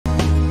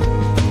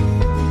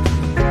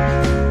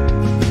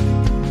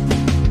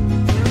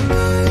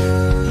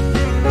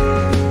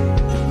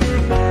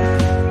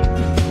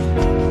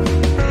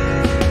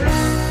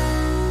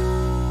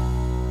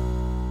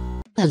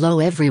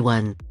Hello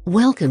everyone,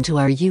 welcome to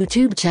our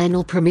YouTube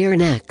channel Premiere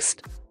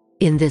Next.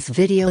 In this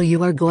video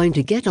you are going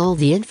to get all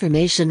the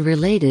information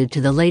related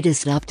to the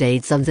latest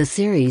updates of the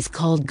series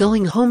called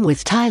Going Home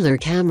with Tyler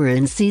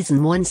Cameron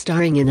Season 1,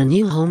 starring in a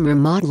new home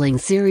remodeling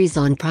series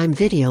on Prime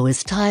Video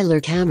as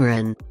Tyler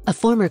Cameron, a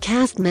former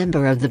cast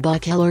member of the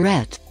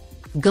Bachelorette.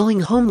 Going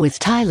Home with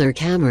Tyler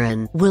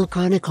Cameron will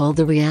chronicle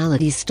the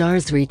reality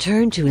star's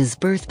return to his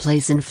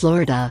birthplace in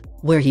Florida,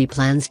 where he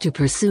plans to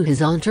pursue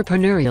his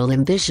entrepreneurial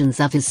ambitions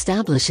of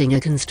establishing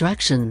a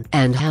construction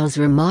and house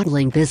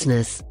remodeling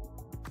business.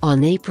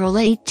 On April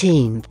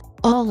 18th,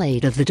 all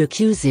 8 of the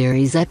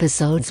docuseries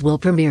episodes will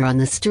premiere on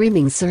the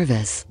streaming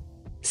service.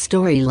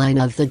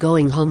 Storyline of the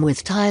Going Home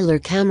with Tyler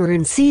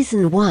Cameron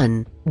Season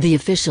 1, the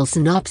official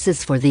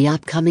synopsis for the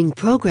upcoming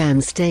program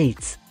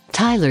states,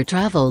 Tyler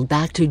traveled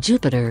back to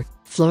Jupiter,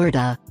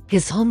 Florida,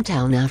 his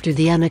hometown after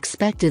the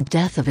unexpected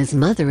death of his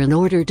mother in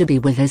order to be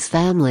with his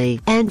family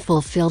and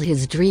fulfill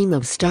his dream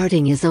of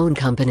starting his own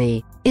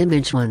company,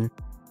 Image One.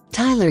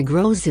 Tyler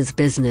grows his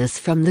business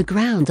from the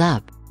ground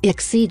up,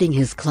 exceeding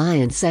his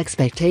clients'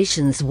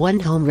 expectations one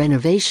home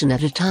renovation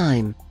at a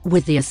time,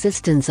 with the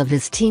assistance of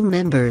his team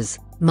members,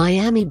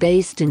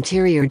 Miami-based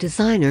interior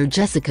designer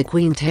Jessica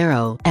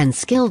Quintero and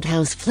skilled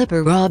house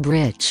flipper Rob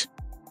Rich.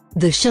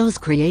 The show's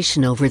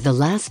creation over the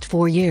last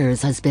 4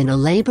 years has been a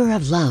labor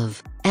of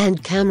love,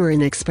 and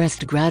Cameron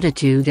expressed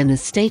gratitude in a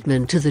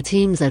statement to the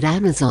teams at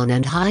Amazon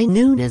and High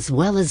Noon as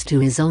well as to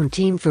his own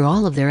team for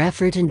all of their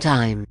effort and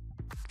time.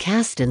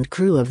 Cast and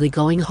crew of the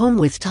Going Home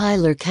with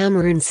Tyler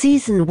Cameron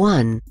Season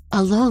 1,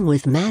 along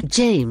with Matt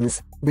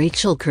James,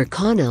 Rachel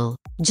Kirkconnell,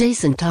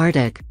 Jason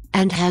Tartick,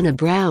 and Hannah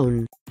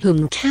Brown,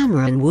 whom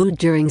Cameron wooed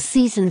during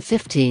Season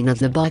 15 of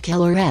The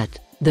Bachelorette.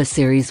 The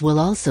series will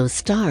also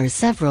star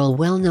several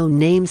well-known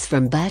names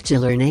from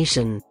Bachelor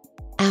Nation.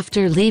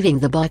 After leaving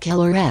The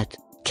Bachelorette,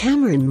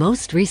 Cameron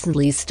most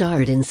recently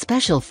starred in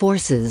Special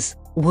Forces,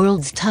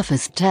 World's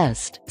Toughest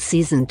Test,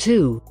 Season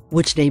 2,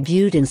 which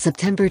debuted in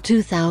September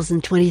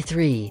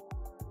 2023.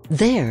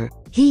 There,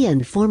 he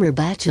and former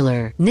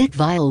Bachelor Nick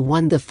Viall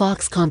won the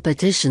Fox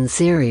competition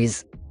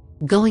series.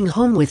 Going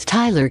Home with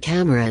Tyler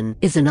Cameron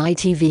is an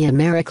ITV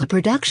America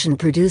production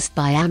produced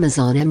by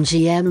Amazon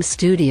MGM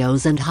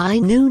Studios and High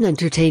Noon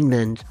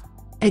Entertainment.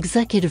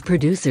 Executive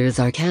producers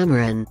are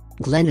Cameron,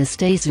 Glenna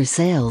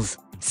Stazer-Sales,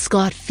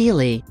 Scott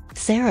Feely,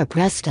 Sarah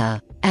Presta,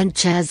 and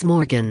Chaz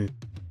Morgan.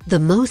 The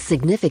most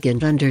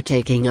significant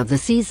undertaking of the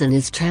season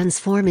is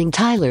transforming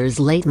Tyler's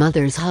late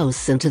mother's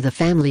house into the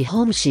family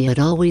home she had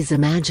always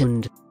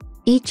imagined.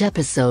 Each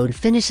episode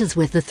finishes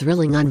with the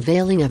thrilling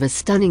unveiling of a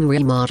stunning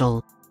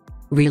remodel.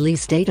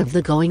 Release date of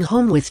the Going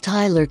Home with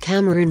Tyler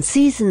Cameron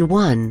Season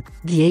 1,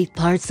 the 8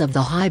 parts of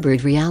the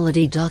hybrid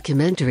reality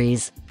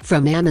documentaries,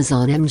 from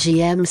Amazon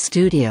MGM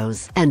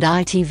Studios and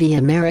ITV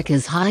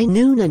America's High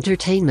Noon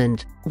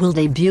Entertainment, will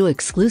debut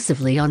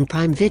exclusively on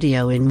Prime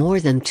Video in more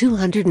than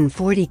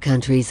 240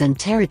 countries and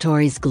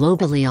territories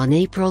globally on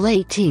April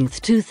 18,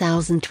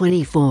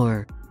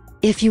 2024.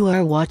 If you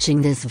are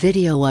watching this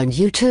video on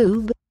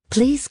YouTube,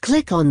 please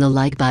click on the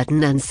like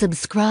button and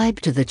subscribe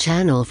to the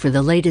channel for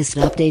the latest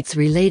updates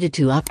related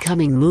to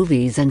upcoming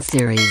movies and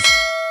series.